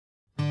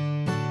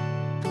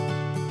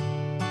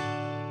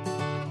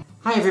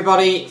Hi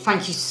everybody,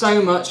 thank you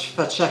so much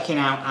for checking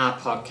out our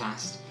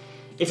podcast.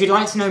 If you'd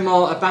like to know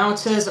more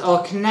about us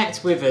or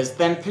connect with us,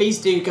 then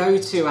please do go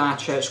to our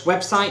church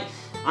website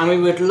and we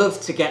would love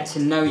to get to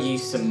know you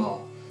some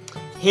more.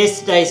 Here's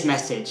today's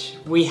message.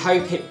 We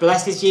hope it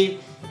blesses you,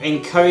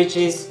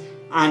 encourages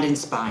and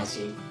inspires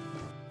you.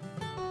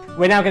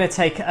 We're now going to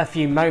take a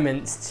few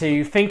moments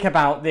to think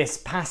about this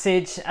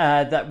passage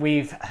that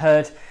we've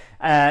heard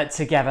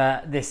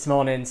together this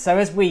morning. So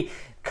as we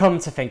come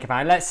to think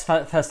about it, let's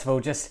first of all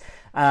just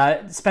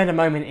spend a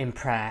moment in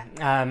prayer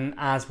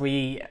as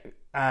we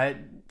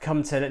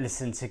come to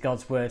listen to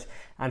God's word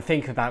and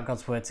think about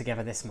God's word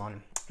together this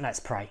morning. Let's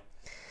pray.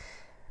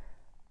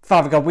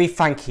 Father God, we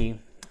thank you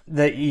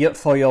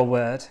for your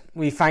word.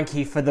 We thank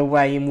you for the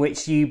way in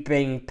which you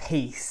bring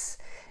peace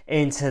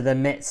into the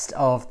midst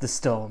of the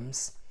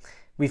storms.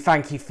 We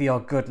thank you for your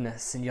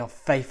goodness and your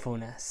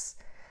faithfulness.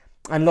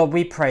 And Lord,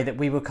 we pray that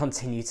we will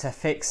continue to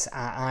fix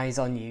our eyes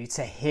on you,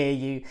 to hear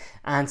you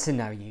and to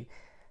know you.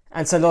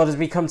 And so, Lord, as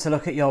we come to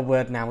look at your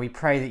word now, we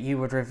pray that you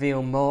would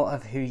reveal more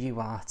of who you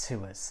are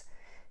to us.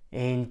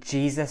 In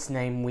Jesus'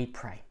 name we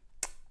pray.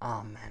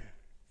 Amen.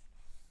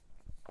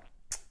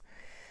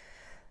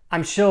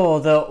 I'm sure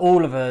that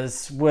all of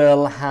us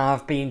will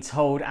have been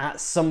told at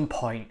some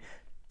point,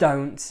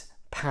 don't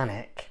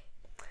panic.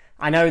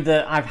 I know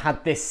that I've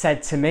had this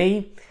said to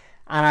me,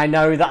 and I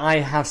know that I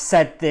have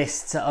said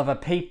this to other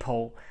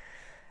people.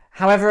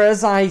 However,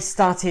 as I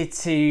started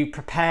to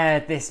prepare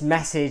this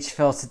message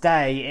for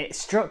today, it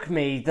struck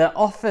me that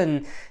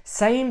often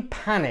saying don't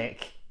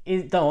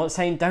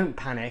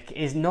panic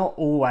is not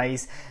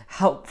always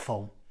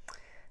helpful.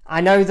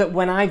 I know that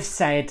when I've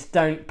said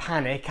don't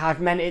panic, I've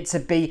meant it to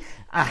be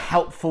a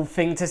helpful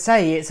thing to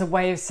say. It's a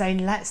way of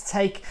saying let's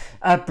take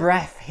a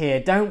breath here.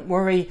 Don't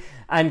worry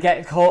and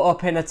get caught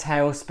up in a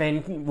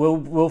tailspin.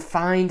 We'll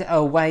find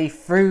a way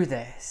through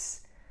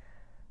this.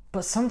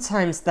 But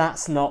sometimes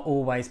that's not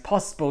always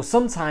possible.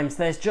 Sometimes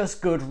there's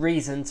just good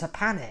reason to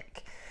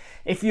panic.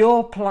 If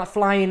you're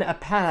flying a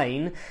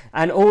plane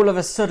and all of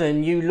a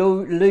sudden you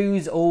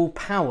lose all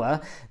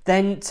power,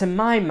 then to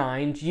my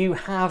mind, you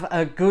have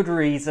a good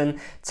reason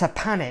to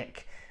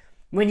panic.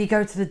 When you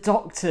go to the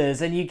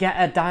doctors and you get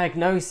a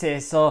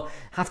diagnosis or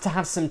have to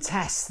have some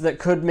tests that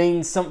could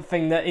mean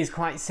something that is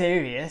quite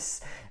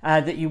serious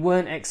that you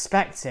weren't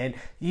expecting,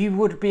 you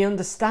would be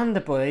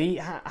understandably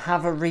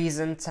have a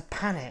reason to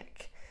panic.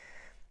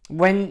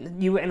 When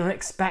you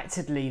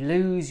unexpectedly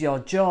lose your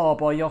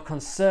job or you're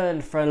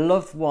concerned for a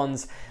loved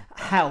one's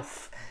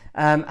health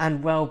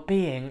and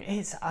well-being,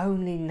 it's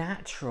only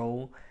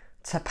natural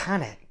to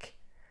panic.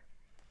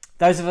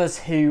 Those of us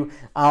who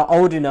are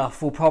old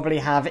enough will probably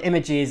have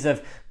images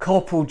of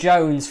Corporal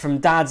Jones from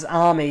Dad's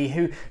Army,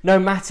 who, no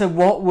matter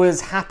what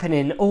was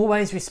happening,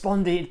 always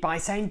responded by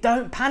saying,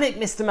 "Don't panic,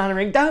 Mr.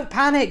 Mannering, don't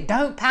panic,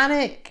 don't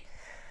panic."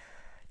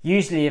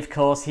 Usually, of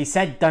course, he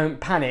said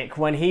don't panic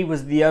when he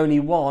was the only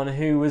one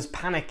who was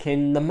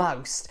panicking the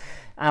most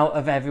out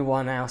of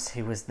everyone else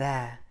who was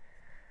there.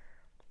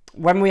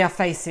 When we are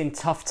facing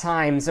tough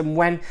times and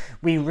when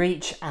we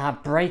reach our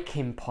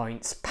breaking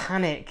points,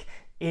 panic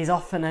is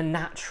often a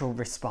natural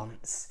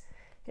response.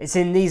 It's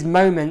in these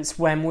moments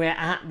when we're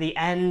at the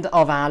end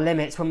of our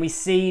limits, when we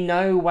see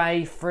no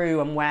way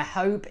through and where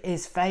hope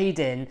is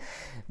fading,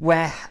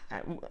 where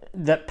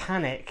that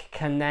panic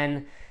can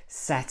then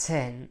set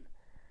in.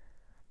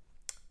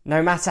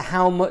 No matter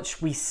how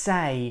much we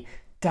say,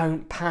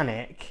 don't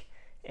panic,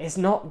 it's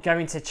not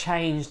going to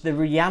change the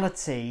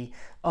reality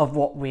of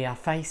what we are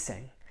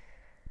facing.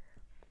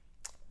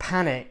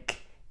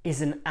 Panic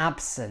is an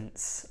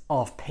absence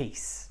of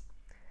peace.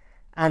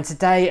 And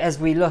today, as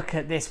we look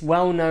at this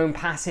well-known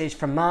passage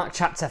from Mark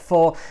chapter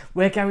 4,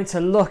 we're going to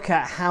look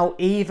at how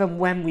even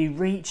when we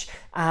reach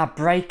our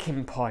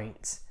breaking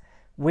point,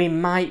 we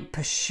might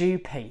pursue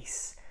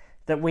peace,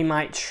 that we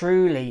might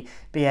truly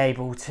be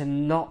able to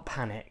not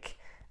panic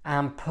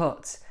and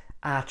put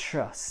our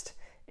trust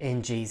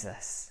in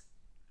Jesus.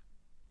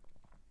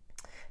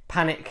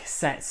 Panic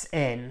sets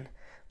in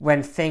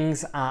when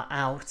things are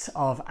out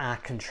of our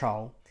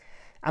control.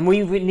 And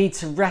we need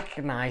to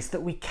recognise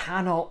that we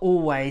cannot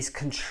always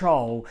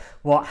control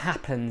what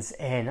happens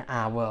in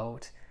our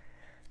world.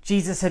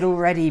 Jesus had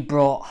already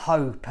brought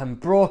hope and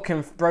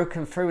broken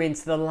through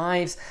into the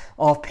lives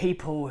of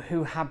people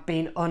who had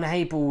been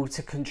unable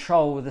to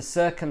control the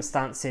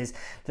circumstances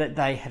that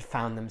they had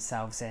found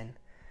themselves in.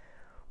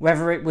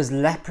 Whether it was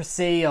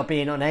leprosy or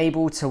being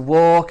unable to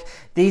walk,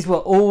 these were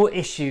all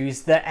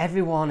issues that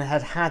everyone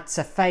had had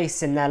to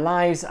face in their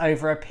lives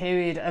over a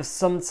period of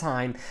some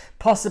time,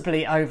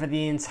 possibly over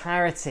the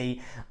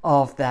entirety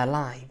of their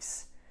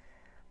lives.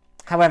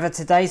 However,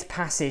 today's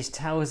passage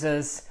tells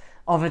us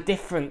of a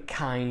different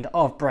kind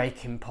of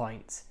breaking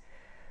point.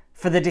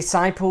 For the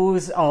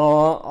disciples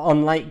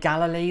on Lake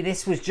Galilee,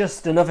 this was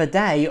just another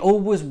day.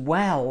 All was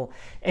well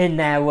in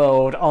their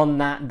world on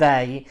that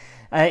day.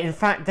 In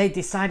fact, they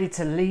decided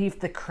to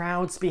leave the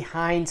crowds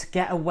behind, to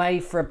get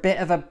away for a bit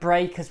of a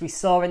break, as we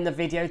saw in the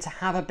video, to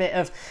have a bit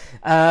of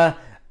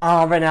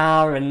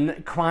R&R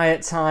and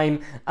quiet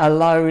time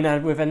alone,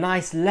 and with a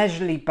nice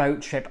leisurely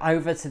boat trip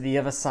over to the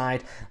other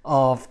side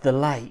of the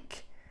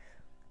lake.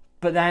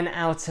 But then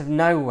out of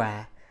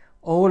nowhere,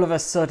 all of a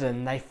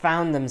sudden they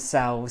found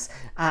themselves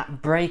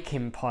at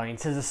breaking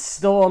point as a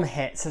storm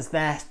hits, as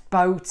their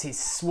boat is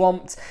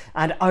swamped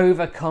and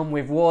overcome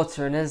with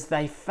water, and as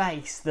they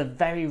face the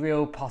very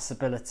real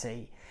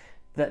possibility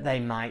that they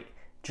might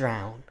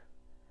drown.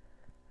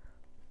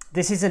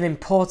 This is an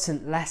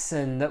important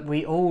lesson that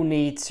we all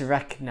need to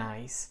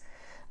recognise.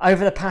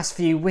 Over the past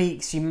few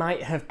weeks, you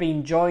might have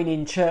been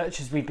joining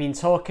church as we've been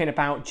talking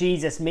about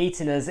Jesus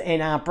meeting us in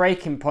our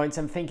breaking points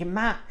and thinking,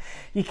 Matt,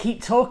 you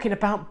keep talking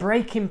about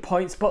breaking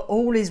points, but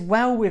all is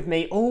well with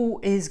me. All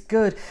is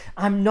good.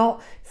 I'm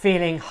not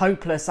feeling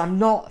hopeless. I'm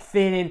not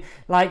feeling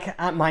like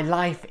my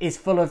life is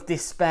full of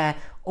despair.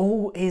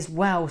 All is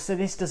well. So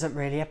this doesn't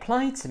really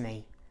apply to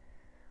me.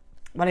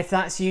 Well, if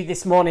that's you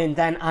this morning,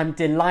 then I'm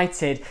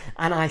delighted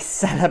and I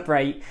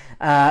celebrate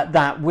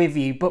that with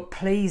you. But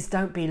please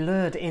don't be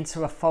lured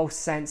into a false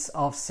sense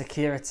of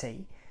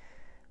security.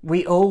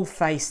 We all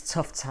face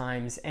tough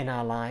times in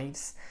our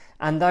lives,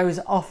 and those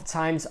off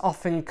times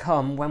often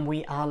come when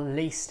we are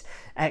least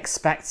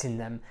expecting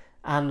them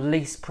and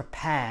least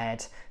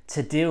prepared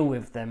to deal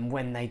with them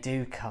when they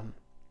do come.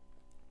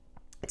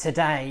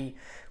 Today,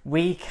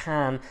 we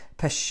can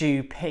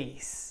pursue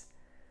peace,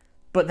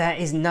 but there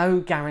is no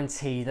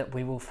guarantee that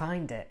we will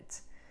find it.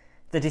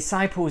 The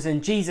disciples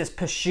and Jesus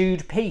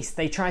pursued peace.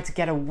 They tried to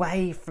get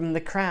away from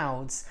the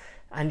crowds,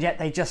 and yet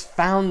they just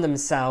found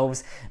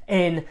themselves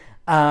in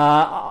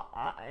the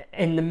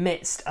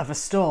midst of a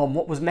storm.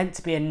 What was meant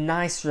to be a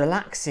nice,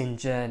 relaxing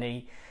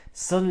journey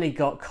suddenly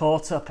got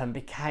caught up and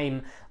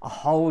became a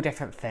whole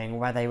different thing,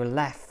 where they were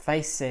left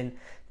facing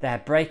their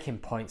breaking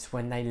points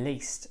when they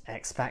least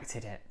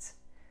expected it.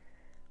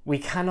 We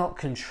cannot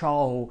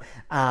control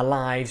our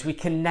lives. We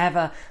can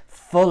never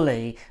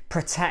fully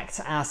protect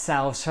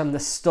ourselves from the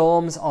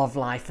storms of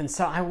life. And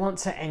so I want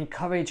to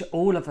encourage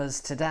all of us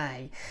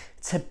today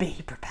to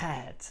be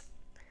prepared.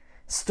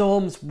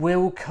 Storms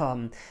will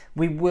come.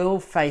 We will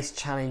face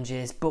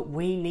challenges, but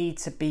we need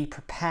to be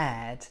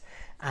prepared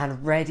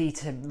and ready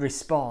to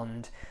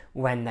respond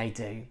when they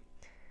do.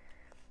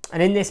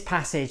 And in this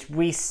passage,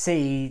 we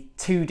see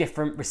two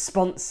different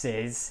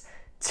responses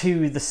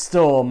to the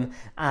storm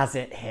as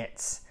it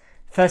hits.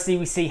 Firstly,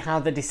 we see how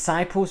the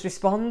disciples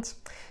respond,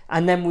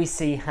 and then we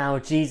see how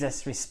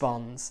Jesus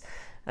responds.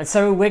 And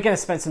so we're going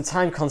to spend some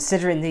time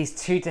considering these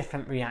two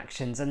different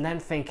reactions and then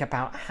think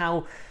about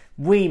how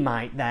we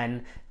might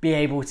then be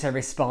able to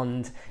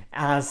respond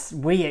as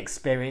we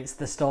experience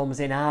the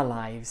storms in our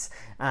lives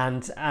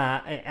and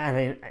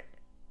to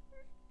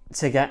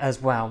get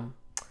as well.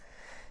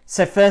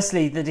 So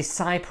firstly, the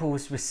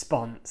disciples'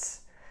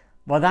 response.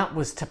 Well, that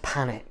was to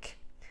panic.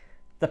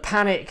 The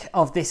panic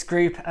of this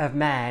group of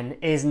men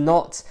is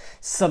not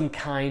some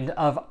kind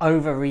of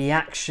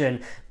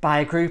overreaction by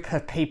a group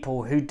of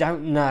people who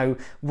don't know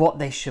what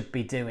they should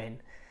be doing.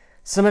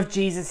 Some of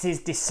Jesus'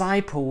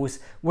 disciples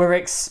were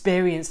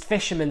experienced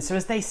fishermen, so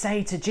as they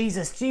say to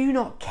Jesus, "Do you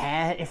not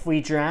care if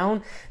we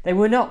drown?" They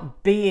were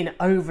not being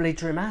overly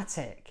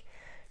dramatic.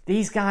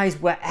 These guys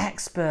were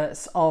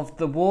experts of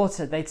the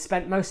water. They'd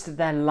spent most of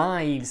their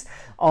lives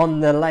on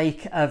the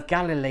Lake of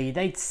Galilee.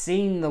 They'd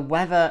seen the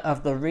weather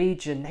of the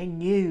region. They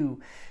knew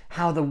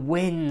how the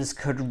winds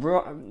could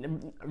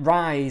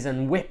rise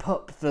and whip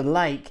up the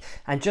lake,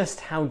 and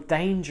just how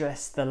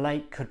dangerous the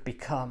lake could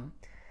become.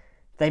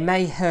 They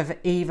may have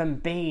even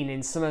been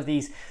in some of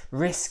these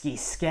risky,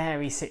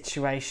 scary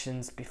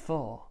situations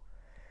before.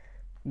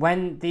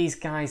 When these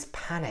guys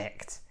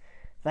panicked,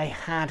 they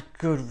had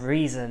good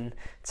reason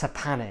to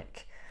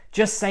panic.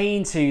 Just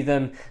saying to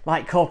them,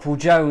 like Corporal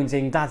Jones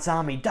in Dad's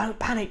Army, don't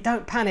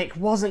panic,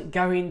 wasn't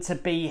going to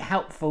be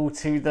helpful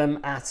to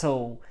them at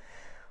all.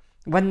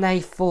 When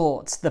they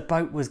thought the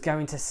boat was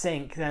going to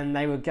sink, then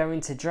they were going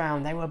to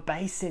drown, they were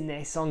basing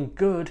this on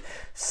good,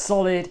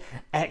 solid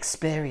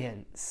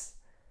experience.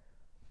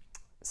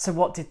 So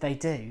what did they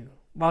do?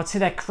 Well, to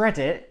their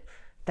credit,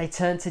 they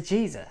turned to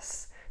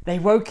Jesus. They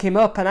woke him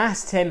up and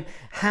asked him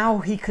how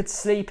he could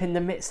sleep in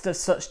the midst of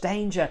such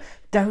danger.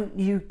 "Don't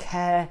you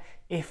care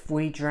if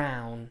we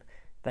drown?"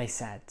 they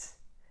said.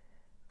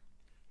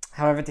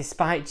 However,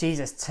 despite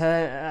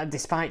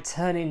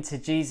turning to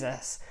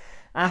Jesus,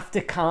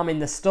 after calming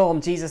the storm,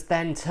 Jesus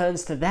then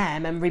turns to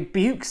them and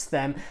rebukes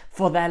them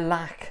for their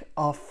lack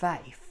of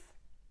faith.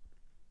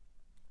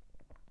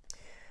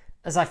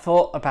 As I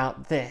thought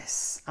about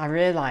this, I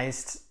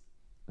realised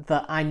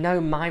that I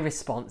know my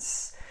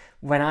response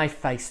when I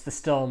face the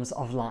storms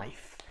of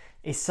life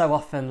is so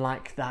often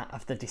like that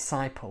of the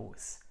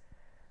disciples.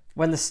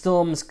 When the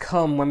storms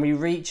come, when we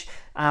reach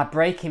our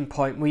breaking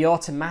point, we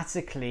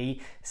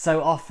automatically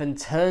so often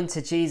turn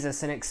to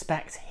Jesus and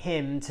expect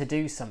him to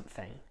do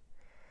something.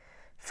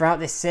 Throughout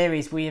this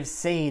series, we have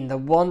seen the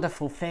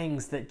wonderful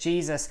things that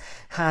Jesus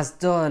has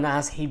done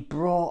as he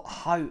brought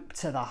hope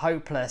to the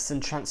hopeless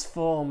and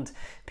transformed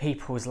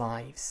people's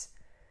lives.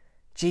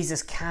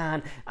 Jesus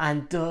can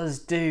and does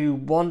do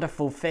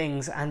wonderful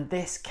things, and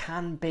this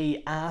can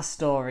be our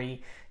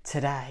story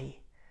today.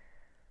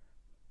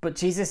 But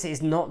Jesus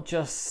is not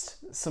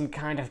just some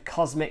kind of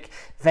cosmic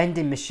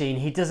vending machine.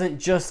 He doesn't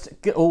just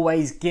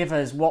always give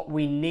us what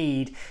we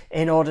need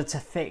in order to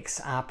fix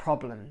our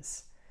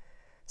problems.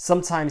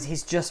 Sometimes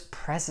he's just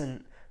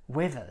present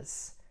with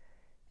us.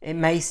 It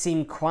may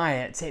seem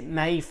quiet, it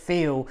may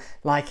feel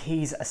like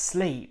he's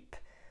asleep,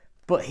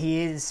 but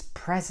he is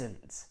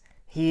present.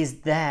 He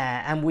is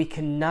there, and we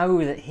can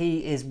know that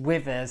he is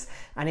with us,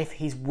 and if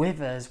he's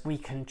with us, we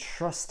can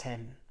trust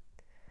him.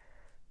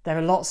 There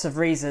are lots of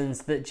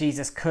reasons that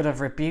Jesus could have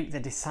rebuked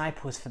the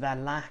disciples for their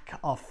lack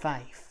of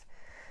faith.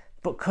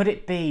 But could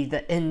it be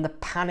that in the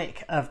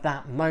panic of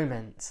that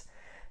moment,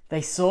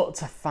 they sought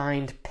to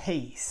find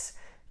peace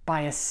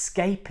by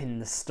escaping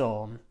the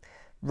storm,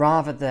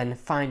 rather than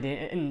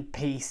finding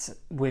peace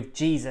with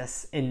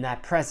Jesus in their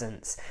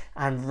presence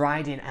and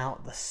riding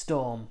out the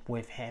storm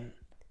with him?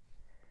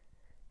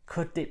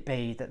 Could it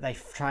be that they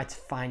tried to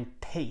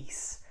find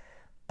peace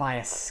by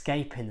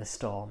escaping the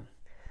storm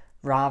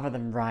rather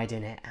than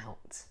riding it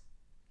out?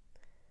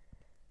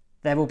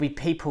 There will be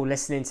people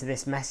listening to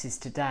this message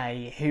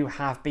today who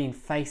have been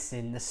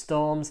facing the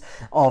storms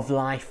of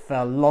life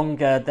for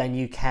longer than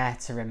you care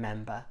to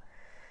remember.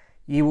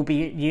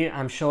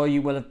 I'm sure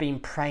you will have been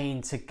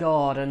praying to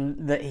God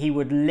and that he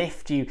would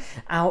lift you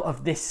out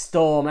of this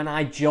storm, and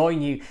I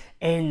join you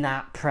in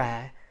that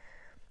prayer.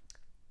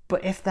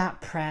 But if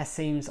that prayer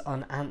seems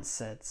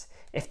unanswered,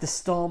 if the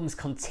storms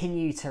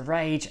continue to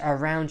rage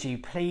around you,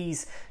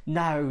 please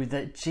know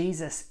that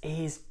Jesus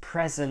is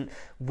present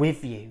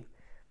with you.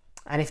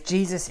 And if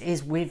Jesus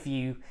is with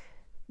you,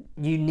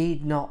 you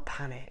need not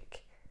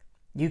panic.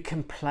 You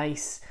can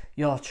place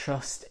your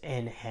trust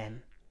in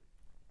him.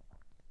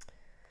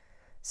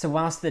 So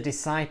whilst the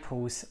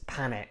disciples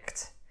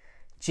panicked,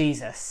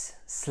 Jesus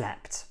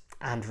slept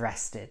and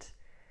rested.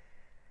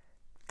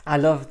 I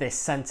love this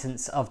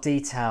sentence of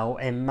detail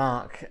in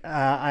Mark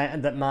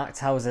that Mark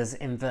tells us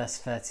in verse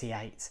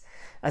 38.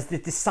 As the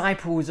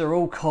disciples are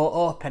all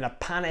caught up in a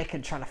panic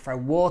and trying to throw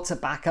water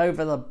back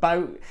over the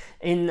boat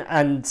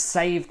and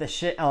save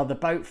the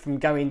boat from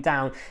going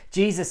down,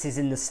 Jesus is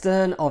in the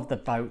stern of the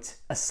boat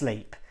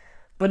asleep.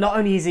 But not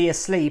only is he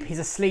asleep, he's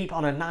asleep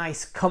on a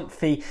nice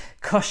comfy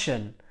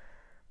cushion.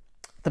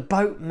 The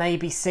boat may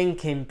be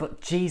sinking,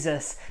 but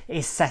Jesus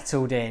is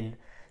settled in.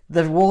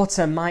 The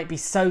water might be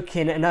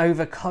soaking and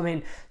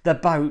overcoming the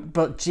boat,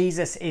 but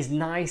Jesus is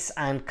nice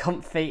and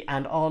comfy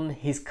and on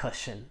his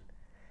cushion.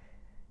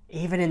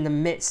 Even in the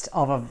midst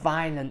of a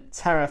violent,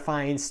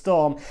 terrifying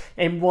storm,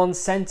 in one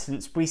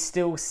sentence, we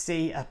still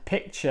see a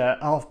picture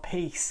of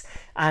peace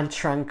and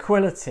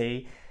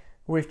tranquility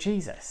with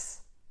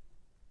Jesus.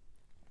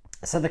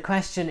 So the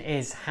question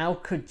is, how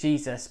could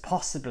Jesus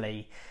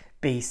possibly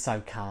be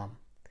so calm?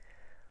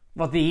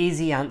 Well, the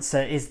easy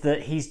answer is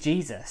that he's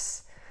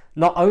Jesus.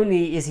 Not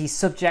only is he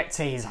subject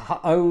to his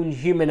own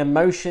human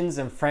emotions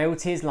and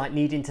frailties, like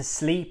needing to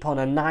sleep on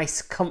a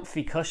nice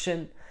comfy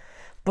cushion,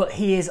 but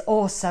he is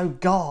also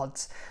God.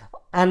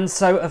 And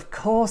so of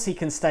course he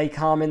can stay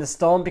calm in the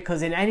storm,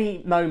 because in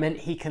any moment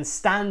he can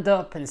stand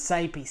up and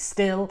say, "Be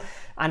still,"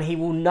 and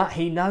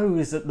he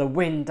knows that the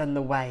wind and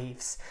the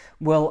waves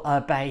will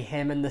obey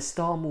him and the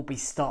storm will be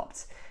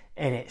stopped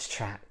in its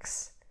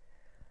tracks.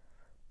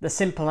 The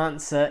simple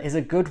answer is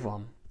a good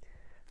one.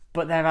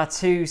 But there are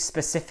two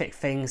specific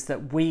things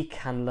that we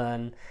can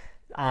learn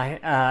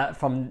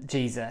from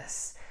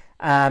Jesus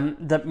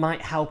that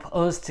might help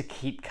us to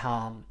keep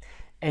calm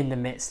in the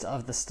midst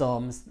of the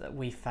storms that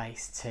we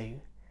face too.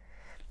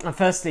 And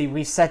firstly,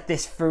 we've said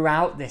this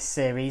throughout this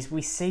series,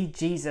 we see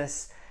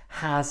Jesus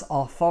has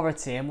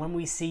authority. And when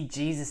we see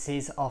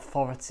Jesus'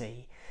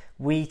 authority,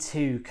 we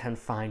too can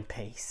find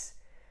peace.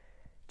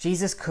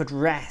 Jesus could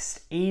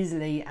rest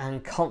easily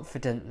and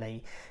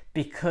confidently,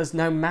 because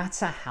no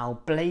matter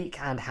how bleak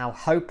and how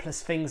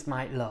hopeless things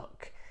might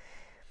look,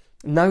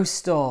 no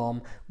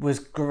storm was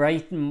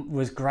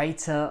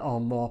greater or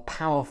more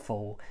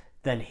powerful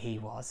than he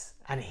was,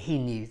 and he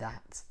knew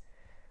that.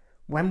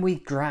 When we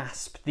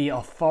grasp the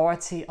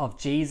authority of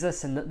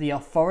Jesus, and that the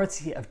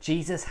authority of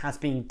Jesus has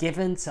been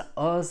given to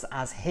us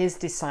as his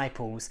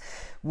disciples,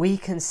 we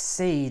can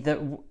see that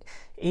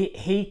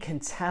he can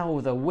tell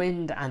the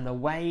wind and the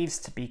waves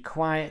to be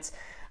quiet,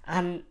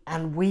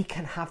 and we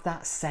can have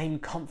that same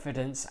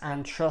confidence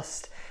and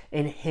trust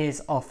in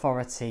his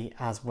authority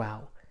as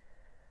well.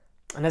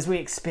 And as we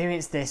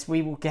experience this,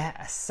 we will get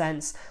a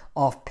sense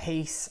of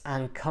peace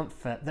and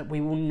comfort that we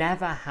will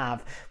never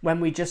have when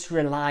we just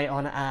rely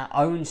on our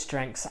own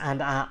strengths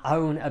and our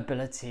own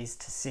abilities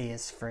to see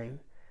us through.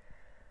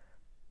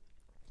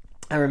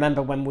 I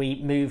remember when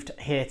we moved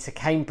here to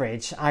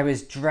Cambridge, I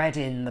was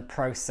dreading the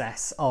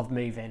process of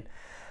moving.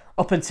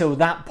 Up until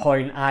that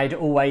point, I'd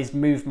always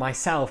moved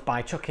myself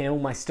by chucking all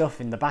my stuff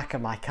in the back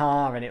of my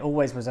car, and it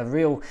always was a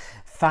real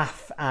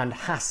faff and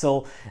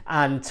hassle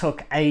and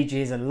took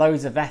ages and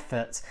loads of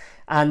effort.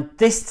 And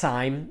this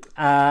time,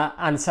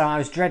 and so I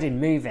was dreading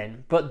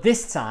moving, but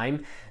this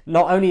time,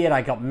 not only had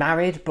I got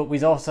married, but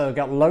we'd also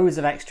got loads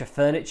of extra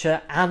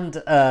furniture, and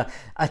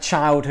a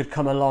child had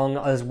come along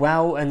as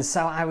well. And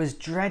so I was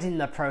dreading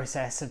the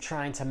process of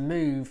trying to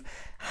move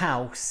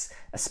house,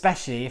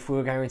 especially if we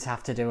were going to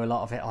have to do a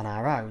lot of it on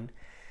our own.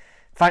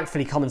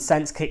 Thankfully, common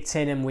sense kicked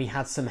in and we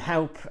had some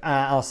help,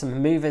 or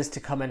some movers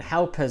to come and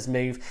help us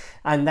move,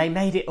 and they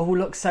made it all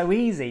look so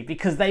easy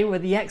because they were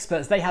the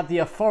experts. They had the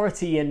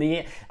authority and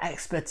the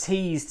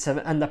expertise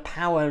and the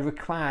power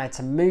required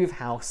to move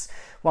house,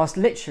 whilst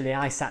literally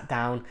I sat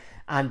down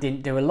and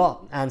didn't do a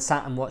lot and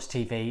sat and watched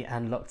TV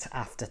and looked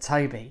after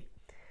Toby.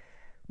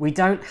 We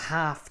don't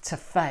have to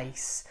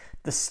face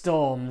the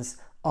storms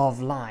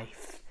of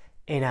life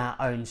in our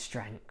own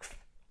strength.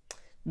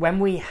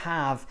 When we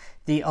have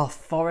the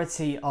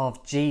authority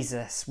of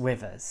Jesus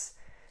with us,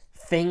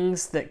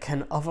 things that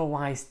can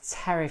otherwise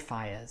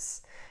terrify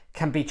us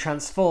can be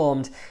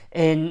transformed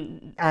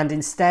and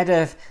instead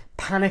of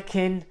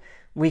panicking,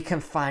 we can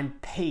find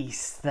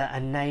peace that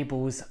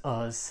enables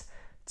us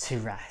to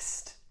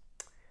rest.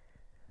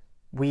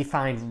 We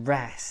find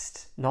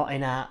rest not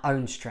in our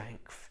own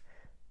strength,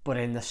 but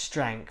in the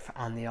strength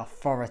and the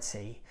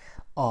authority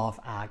of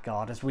our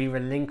God. As we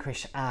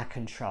relinquish our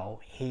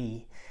control,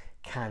 He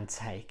can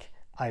take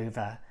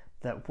over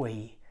that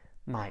we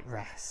might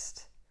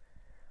rest.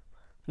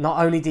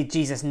 Not only did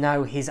Jesus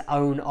know his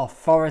own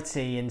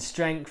authority and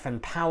strength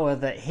and power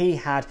that he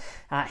had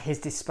at his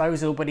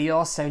disposal, but he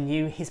also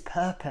knew his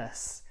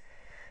purpose.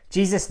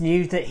 Jesus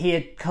knew that he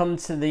had come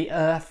to the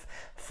earth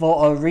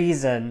for a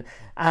reason,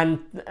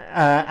 and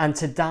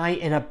to die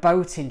in a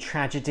boat in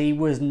tragedy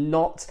was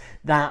not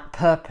that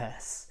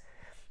purpose.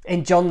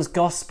 In John's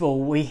Gospel,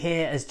 we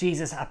hear as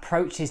Jesus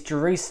approaches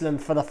Jerusalem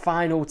for the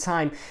final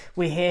time,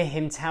 we hear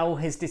him tell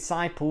his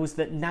disciples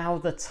that now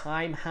the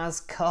time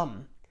has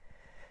come.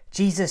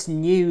 Jesus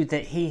knew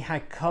that he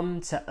had come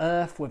to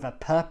earth with a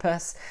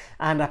purpose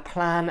and a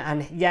plan,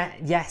 and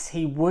yes,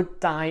 he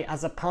would die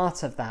as a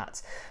part of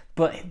that,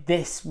 but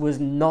this was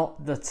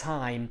not the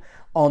time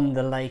on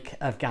the Lake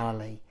of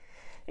Galilee.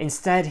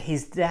 Instead,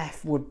 his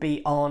death would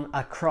be on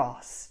a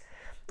cross.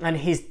 And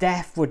his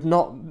death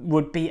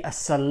would be a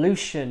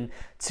solution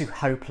to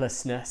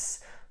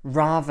hopelessness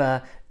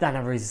rather than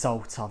a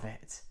result of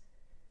it.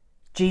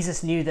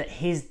 Jesus knew that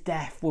his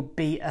death would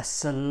be a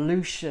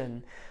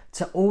solution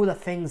to all the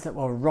things that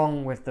were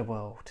wrong with the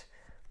world,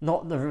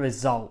 not the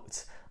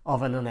result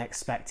of an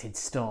unexpected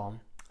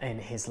storm in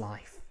his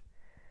life.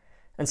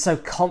 And so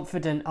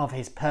confident of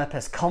his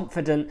purpose,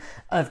 confident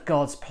of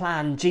God's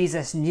plan,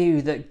 Jesus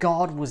knew that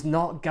God was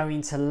not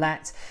going to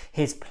let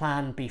his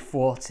plan be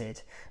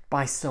thwarted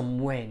by some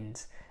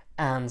wind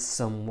and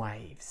some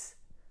waves.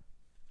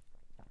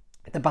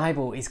 The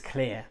Bible is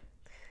clear.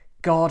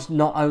 God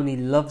not only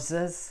loves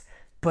us,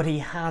 but he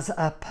has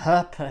a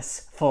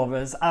purpose for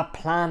us, a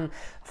plan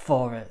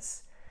for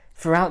us.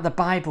 Throughout the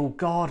Bible,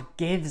 God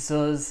gives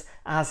us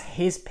as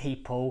his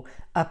people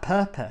a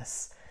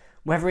purpose.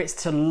 Whether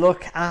it's to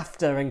look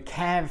after and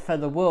care for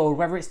the world,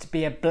 whether it's to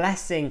be a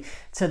blessing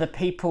to the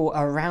people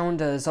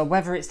around us, or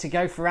whether it's to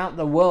go throughout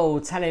the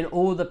world telling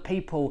all the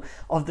people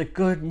of the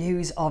good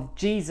news of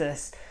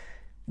Jesus,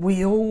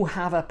 we all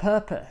have a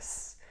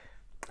purpose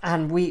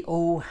and we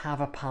all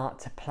have a part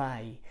to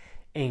play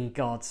in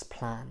God's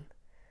plan.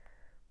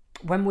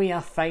 When we are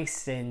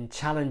facing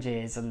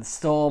challenges and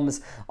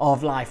storms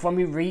of life, when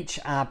we reach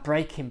our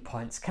breaking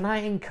points, can I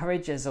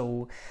encourage us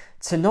all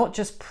to not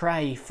just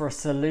pray for a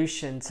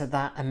solution to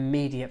that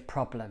immediate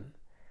problem,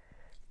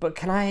 but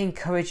can I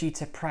encourage you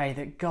to pray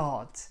that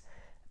God,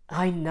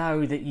 I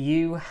know that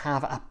you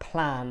have a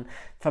plan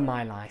for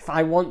my life.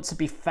 I want to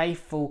be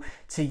faithful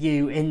to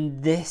you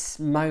in this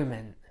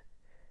moment.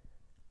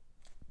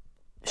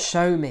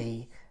 Show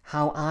me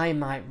how I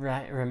might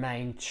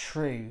remain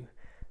true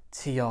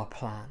to your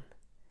plan.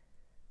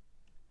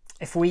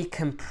 If we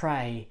can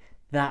pray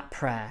that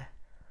prayer,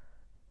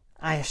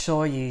 I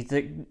assure you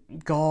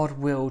that God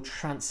will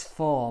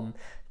transform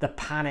the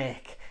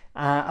panic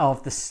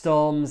of the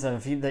storms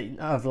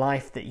of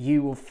life that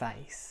you will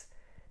face.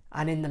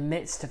 And in the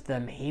midst of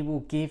them, he will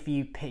give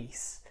you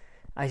peace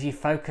as you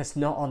focus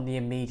not on the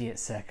immediate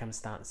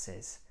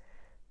circumstances,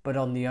 but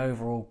on the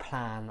overall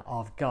plan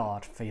of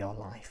God for your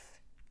life.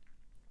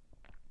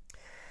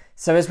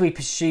 So as we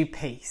pursue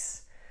peace,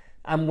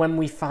 and when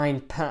we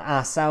find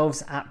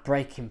ourselves at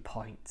breaking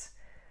point,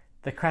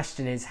 the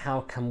question is,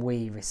 how can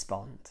we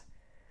respond?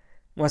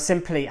 Well,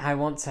 simply, I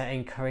want to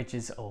encourage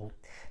us all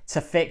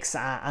to fix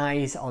our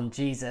eyes on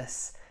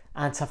Jesus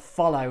and to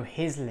follow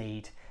his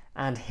lead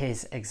and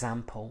his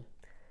example.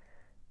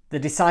 The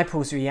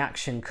disciples'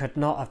 reaction could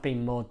not have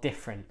been more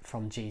different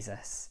from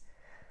Jesus.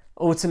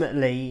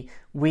 Ultimately,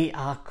 we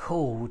are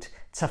called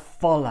to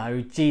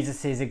follow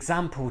Jesus'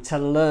 example, to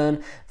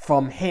learn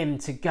from him,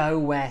 to go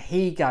where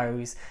he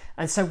goes.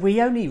 And so we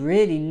only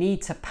really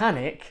need to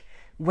panic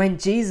when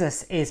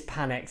Jesus is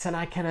panicked. And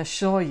I can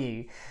assure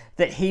you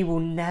that he will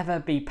never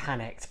be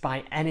panicked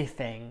by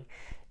anything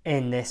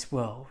in this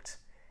world.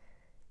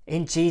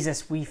 In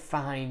Jesus, we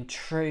find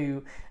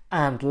true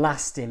and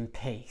lasting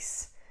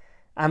peace.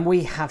 And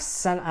we have,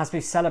 as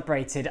we've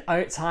celebrated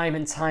time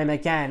and time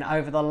again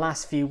over the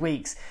last few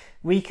weeks,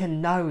 we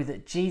can know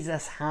that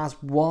Jesus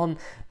has won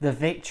the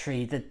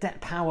victory. The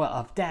power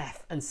of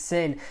death and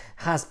sin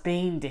has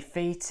been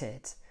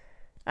defeated.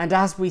 And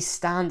as we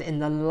stand in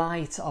the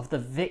light of the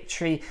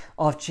victory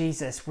of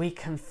Jesus, we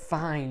can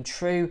find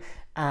true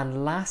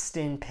and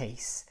lasting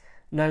peace,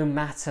 no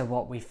matter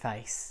what we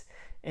face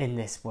in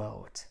this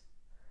world.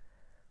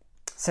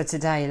 So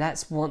today,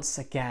 let's once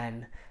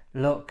again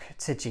look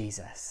to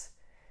Jesus.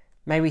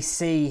 May we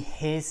see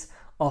his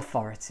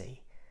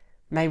authority.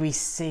 May we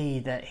see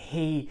that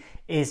he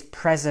is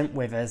present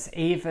with us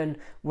even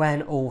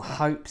when all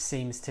hope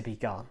seems to be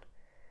gone.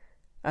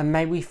 And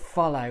may we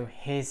follow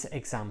his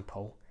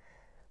example.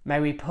 May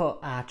we put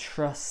our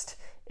trust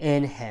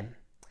in him,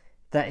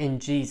 that in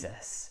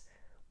Jesus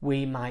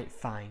we might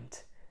find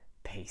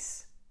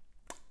peace.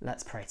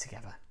 Let's pray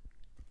together.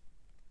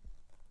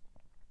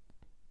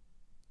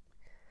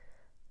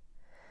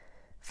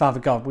 Father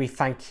God, we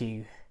thank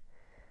you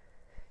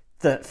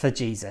for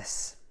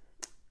Jesus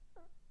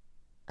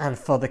and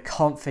for the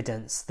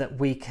confidence that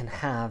we can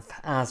have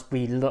as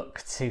we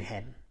look to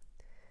him.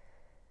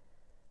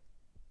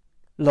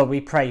 Lord,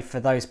 we pray for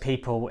those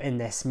people in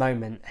this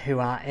moment who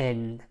are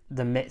in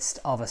the midst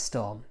of a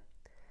storm,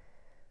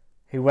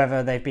 who,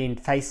 whether they've been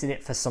facing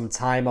it for some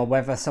time or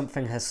whether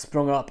something has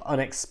sprung up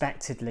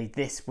unexpectedly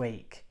this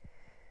week,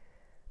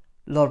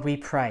 Lord, we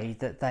pray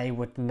that they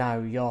would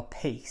know your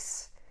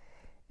peace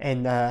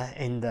in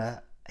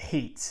the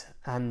heat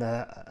and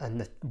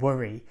the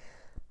worry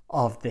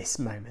of this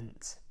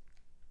moment.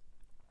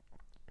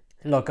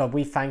 Lord God,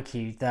 we thank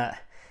you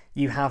that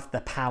you have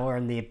the power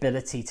and the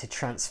ability to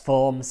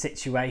transform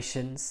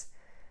situations,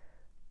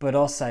 but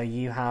also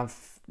you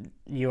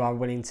are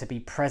willing to be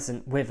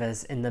present with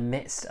us in the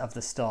midst of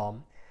the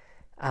storm,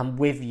 and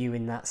with you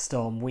in that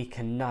storm we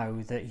can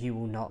know that you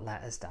will not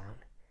let us down.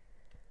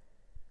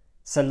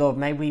 So Lord,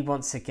 may we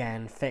once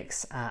again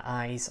fix our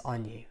eyes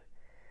on you.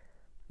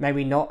 May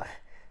we not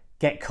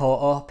get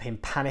caught up in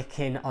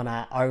panicking on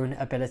our own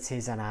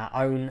abilities and our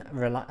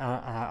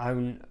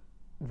own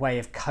way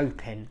of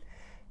coping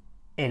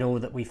in all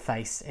that we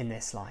face in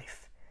this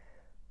life.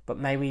 But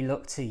may we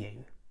look to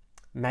you.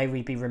 May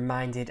we be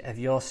reminded of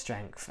your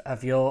strength,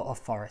 of your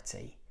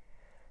authority,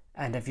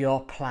 and of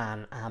your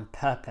plan and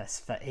purpose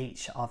for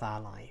each of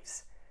our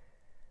lives.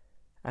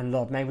 And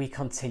Lord, may we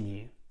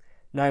continue,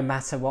 no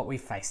matter what we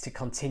face, to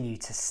continue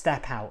to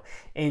step out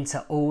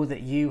into all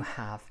that you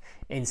have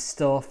in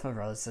store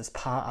for us as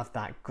part of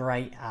that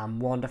great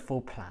and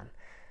wonderful plan.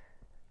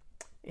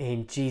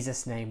 In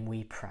Jesus' name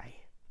we pray.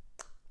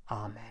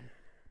 Amen.